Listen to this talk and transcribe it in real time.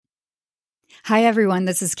Hi, everyone.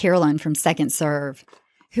 This is Carolyn from Second Serve.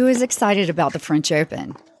 Who is excited about the French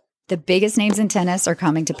Open? The biggest names in tennis are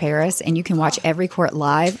coming to Paris, and you can watch every court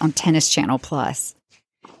live on Tennis Channel Plus.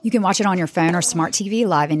 You can watch it on your phone or smart TV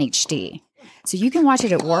live in HD. So you can watch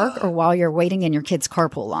it at work or while you're waiting in your kid's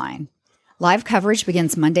carpool line. Live coverage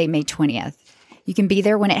begins Monday, May 20th. You can be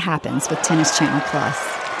there when it happens with Tennis Channel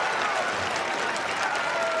Plus.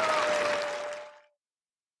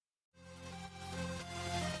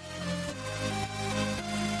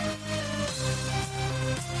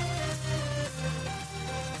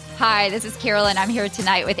 Hi, this is Carolyn. I'm here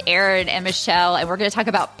tonight with Aaron and Michelle, and we're going to talk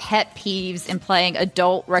about pet peeves in playing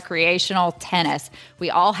adult recreational tennis.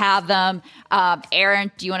 We all have them.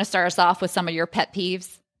 Aaron, do you want to start us off with some of your pet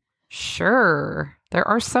peeves? Sure. There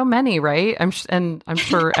are so many, right? I'm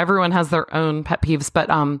sure everyone has their own pet peeves, but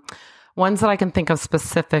ones that I can think of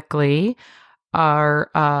specifically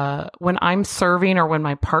are when I'm serving or when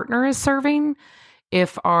my partner is serving,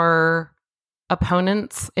 if our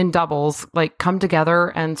opponents in doubles like come together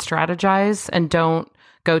and strategize and don't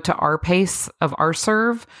go to our pace of our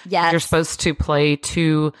serve. Yes. You're supposed to play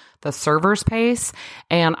to the server's pace.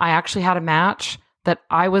 And I actually had a match that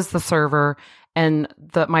I was the server and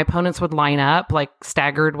my opponents would line up like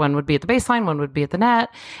staggered. One would be at the baseline, one would be at the net.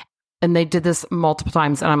 And they did this multiple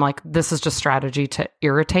times. And I'm like, this is just strategy to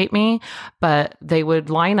irritate me. But they would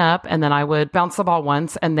line up and then I would bounce the ball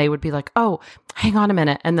once and they would be like, oh, hang on a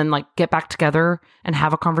minute. And then like get back together and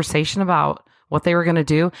have a conversation about what they were going to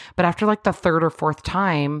do. But after like the third or fourth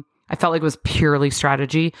time, I felt like it was purely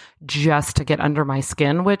strategy just to get under my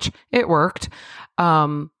skin, which it worked.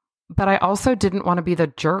 But I also didn't want to be the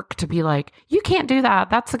jerk to be like, you can't do that.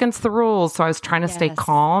 That's against the rules. So I was trying to stay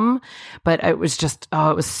calm, but it was just,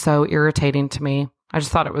 it was so irritating to me. I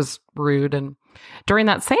just thought it was rude. And during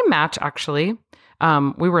that same match, actually,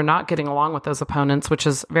 we were not getting along with those opponents, which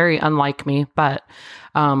is very unlike me, but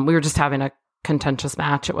we were just having a contentious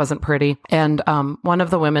match. It wasn't pretty. And one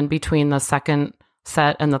of the women between the second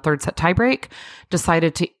set and the third set tiebreak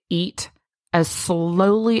decided to eat as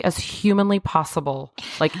slowly as humanly possible,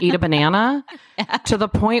 like eat a banana to the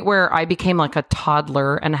point where I became like a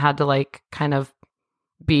toddler and had to like kind of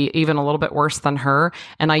be even a little bit worse than her.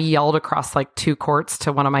 And I yelled across like 2 courts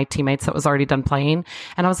to one of my teammates that was already done playing.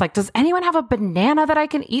 And I was like, does anyone have a banana that I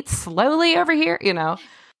can eat slowly over here? You know,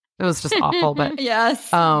 it was just awful, but yes.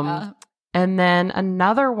 And then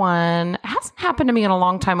another one hasn't happened to me in a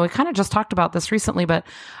long time. We kind of just talked about this recently, but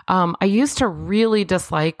I used to really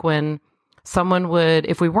dislike when someone would,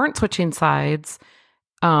 if we weren't switching sides,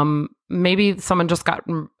 maybe someone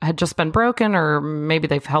had just been broken, or maybe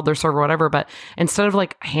they've held their serve or whatever. But instead of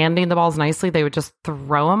like handing the balls nicely, they would just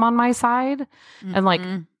throw them on my side. Mm-hmm.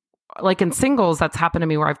 And like in singles, that's happened to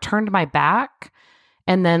me where I've turned my back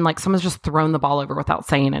and then like someone's just thrown the ball over without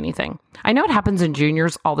saying anything. I know it happens in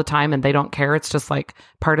juniors all the time and they don't care. It's just like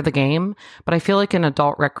part of the game. But I feel like in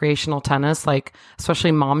adult recreational tennis, like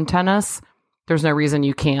especially mom tennis, there's no reason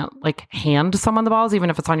you can't like hand someone the balls, even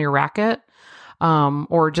if it's on your racket.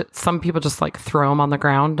 Or some people just like throw them on the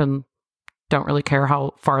ground and don't really care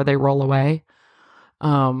how far they roll away.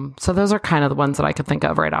 So those are kind of the ones that I could think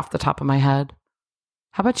of right off the top of my head.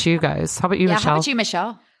 How about you guys? How about you, Michelle? How about you,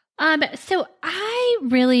 Michelle? So I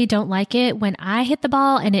really don't like it when I hit the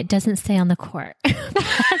ball and it doesn't stay on the court.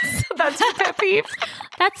 That's your pet peeve.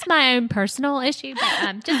 That's my own personal issue,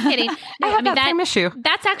 but just kidding. No, I have that same issue.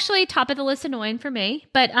 That's actually top of the list annoying for me,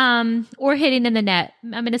 but or hitting in the net. I'm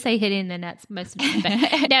going to say hitting in the net's most annoying.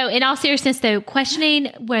 But no, in all seriousness though,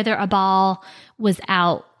 questioning whether a ball was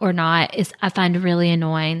out or not I find really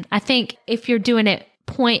annoying. I think if you're doing it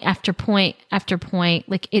point after point after point,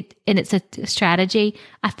 like and it's a strategy,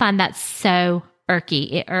 I find that so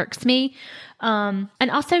irky. It irks me. And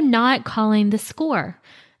also not calling the score.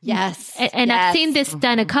 Yes. And yes. I've seen this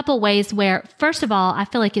done a couple ways where, first of all, I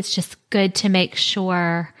feel like it's just good to make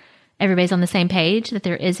sure everybody's on the same page, that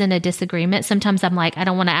there isn't a disagreement. Sometimes I'm like, I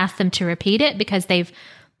don't want to ask them to repeat it because they've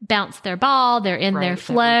bounced their ball, they're in their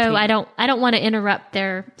flow. I don't want to interrupt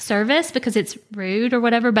their service because it's rude or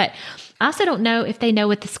whatever, but I also don't know if they know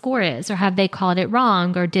what the score is, or have they called it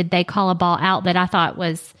wrong, or did they call a ball out that I thought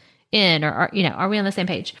was in, or are we on the same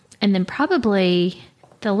page? And then probably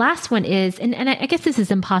the last one is, and I guess this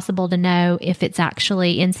is impossible to know if it's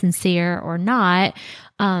actually insincere or not,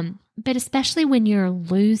 but especially when you're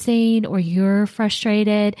losing or you're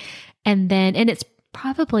frustrated, and it's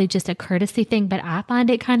probably just a courtesy thing, but I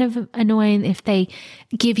find it kind of annoying if they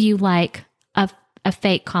give you like a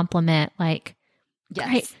fake compliment, like,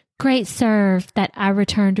 yes. great serve that I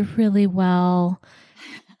returned really well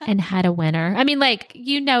and had a winner. I mean, like,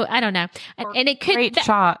 I don't know. And it could... Great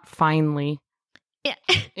shot, finally.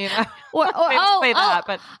 You know, Or they don't say that,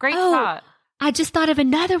 but great shot. I just thought of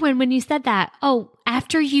another one when you said that. Oh,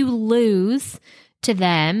 after you lose to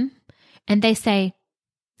them and they say,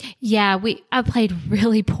 yeah, I played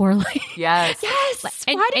really poorly. Yes. Yes.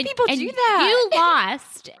 Why do people do that? You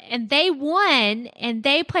lost and they won and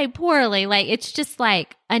they played poorly. Like, it's just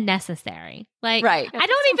like unnecessary. Like, right. I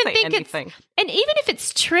don't even think anything. And even if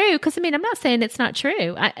it's true, because I mean, I'm not saying it's not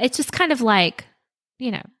true. It's just kind of like,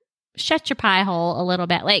 shut your pie hole a little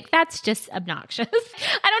bit. Like, that's just obnoxious.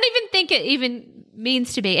 I don't even think it even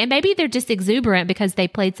means to be. And maybe they're just exuberant because they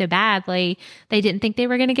played so badly. They didn't think they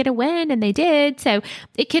were going to get a win and they did. So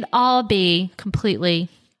it could all be completely,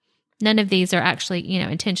 none of these are actually,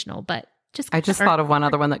 intentional, but I just thought of one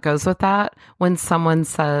other one that goes with that. When someone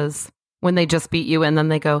says, when they just beat you and then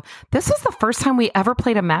they go, this was the first time we ever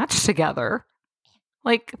played a match together.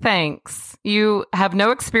 Like, thanks. You have no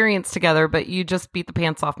experience together, but you just beat the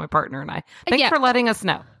pants off my partner and I. Thanks for letting us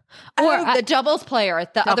know. Or the doubles player,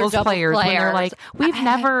 the other doubles players. When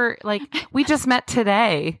they're like, we just met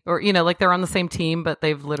today. Or, like they're on the same team, but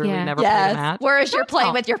they've literally never played a match. Whereas you're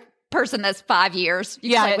playing with your person that's 5 years.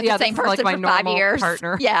 You play with the same person like for 5 years.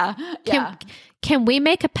 Partner. Yeah. Can we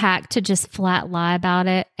make a pact to just flat lie about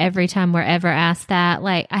it every time we're ever asked that?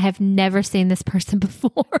 Like, I have never seen this person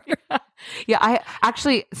before. Yeah, I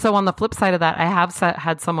actually, so on the flip side of that, I have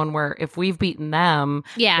had someone where if we've beaten them,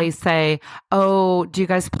 they say, oh, do you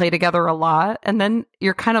guys play together a lot? And then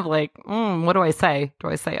you're kind of like, what do I say? Do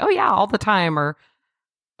I say, oh yeah, all the time? Or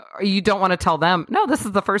you don't want to tell them, no, this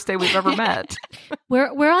is the first day we've ever met.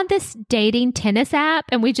 We're on this dating tennis app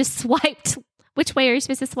and we just swiped. Which way are you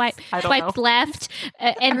supposed to swipe? Swiped left,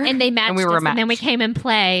 and they matched and we were us, and then we came and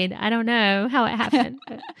played. I don't know how it happened.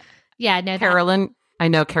 But no, Carolyn, I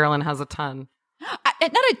know Carolyn has a ton. Not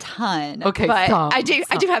a ton, okay, but some. I do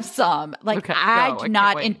have some. Like, okay, I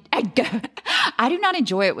do not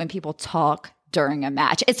enjoy it when people talk during a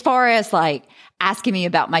match. As far as like asking me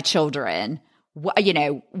about my children, what do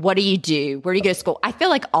you do? Where do you go to school? I feel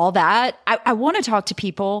like all that. I want to talk to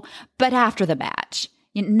people, but after the match.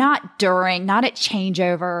 Not during, not at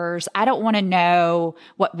changeovers. I don't want to know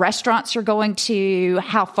what restaurants you're going to,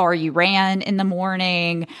 how far you ran in the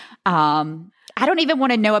morning. I don't even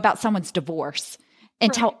want to know about someone's divorce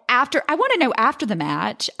until after. I want to know after the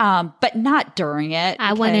match, but not during it.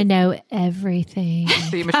 I want to know everything.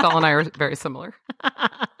 See, Michelle and I are very similar.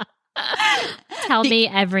 Tell me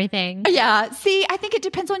everything. Yeah. See, I think it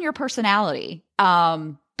depends on your personality.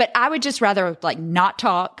 But I would just rather like not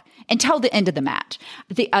talk until the end of the match.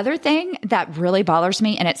 The other thing that really bothers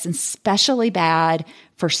me, and it's especially bad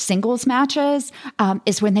for singles matches,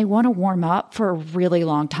 is when they want to warm up for a really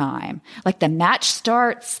long time. Like the match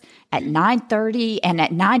starts at 9:30 and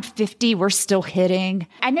at 9:50, we're still hitting.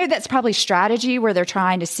 I know that's probably strategy where they're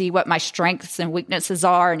trying to see what my strengths and weaknesses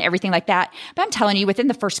are and everything like that. But I'm telling you, within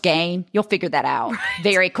the first game, you'll figure that out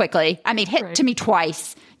very quickly. I mean, hit to me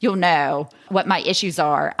twice. You'll know what my issues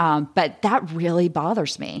are. But that really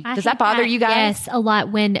bothers me. Does that bother you guys? Yes, a lot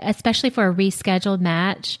especially for a rescheduled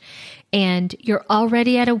match and you're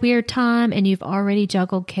already at a weird time and you've already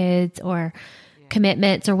juggled kids or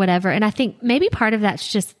commitments or whatever. And I think maybe part of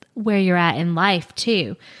that's just where you're at in life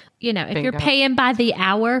too. If you're paying by the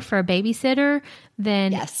hour for a babysitter,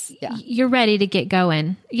 then you're ready to get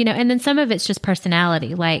going, and then some of it's just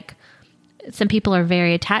personality. Like, some people are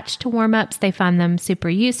very attached to warm-ups. They find them super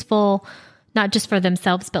useful, not just for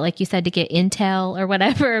themselves, but like you said, to get intel or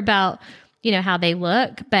whatever about, how they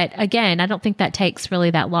look. But again, I don't think that takes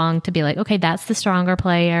really that long to be like, okay, that's the stronger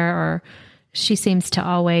player, or she seems to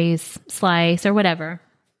always slice or whatever.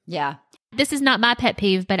 Yeah. This is not my pet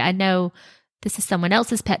peeve, but I know this is someone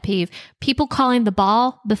else's pet peeve. People calling the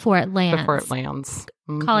ball before it lands.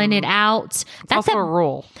 Mm-hmm. Calling it out. That's also a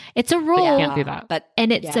rule. It's a rule. You can't do that.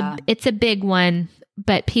 And it's a big one.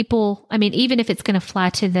 But people, I mean, even if it's going to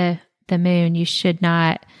fly to the moon, you should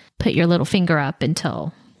not put your little finger up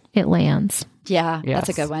until it lands. Yeah, that's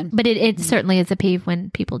a good one. But it certainly is a peeve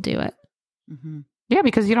when people do it. Mm-hmm. Yeah,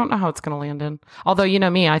 because you don't know how it's going to land in. Although,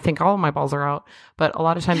 me, I think all of my balls are out, but a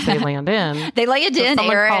lot of times they land in. They lay it in,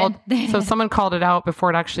 Aaron. So if someone called it out before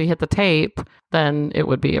it actually hit the tape, then it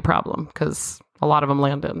would be a problem because a lot of them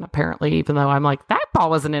land in, apparently, even though I'm like, that ball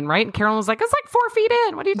wasn't in, right? And Carolyn was like, it's like 4 feet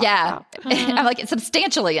in. What are you talking about? I'm like, it's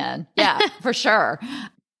substantially in. Yeah, for sure.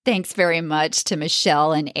 Thanks very much to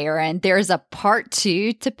Michelle and Aaron. There's a part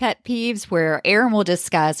 2 to Pet Peeves where Aaron will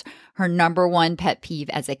discuss her number 1 pet peeve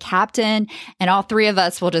as a captain, and all 3 of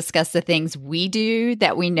us will discuss the things we do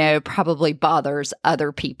that we know probably bothers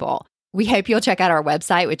other people. We hope you'll check out our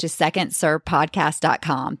website, which is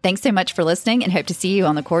secondservepodcast.com. Thanks so much for listening and hope to see you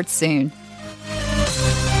on the court soon.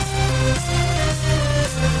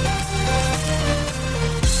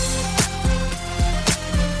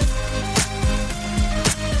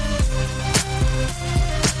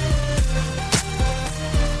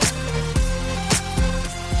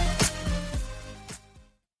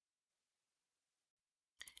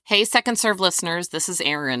 Hey, Second Serve listeners, this is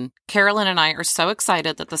Erin. Carolyn and I are so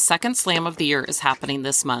excited that the second slam of the year is happening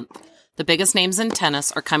this month. The biggest names in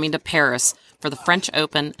tennis are coming to Paris for the French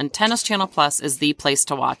Open, and Tennis Channel Plus is the place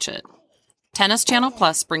to watch it. Tennis Channel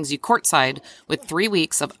Plus brings you courtside with 3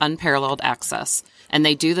 weeks of unparalleled access, and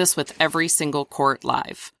they do this with every single court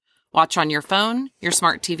live. Watch on your phone, your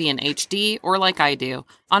smart TV in HD, or like I do,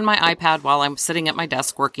 on my iPad while I'm sitting at my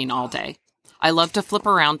desk working all day. I love to flip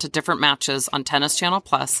around to different matches on Tennis Channel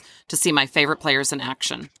Plus to see my favorite players in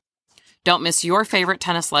action. Don't miss your favorite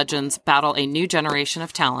tennis legends battle a new generation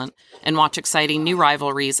of talent and watch exciting new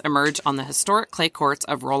rivalries emerge on the historic clay courts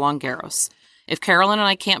of Roland Garros. If Carolyn and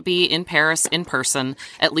I can't be in Paris in person,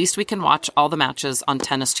 at least we can watch all the matches on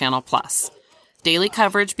Tennis Channel Plus. Daily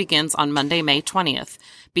coverage begins on Monday, May 20th.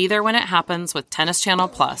 Be there when it happens with Tennis Channel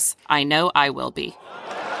Plus. I know I will be.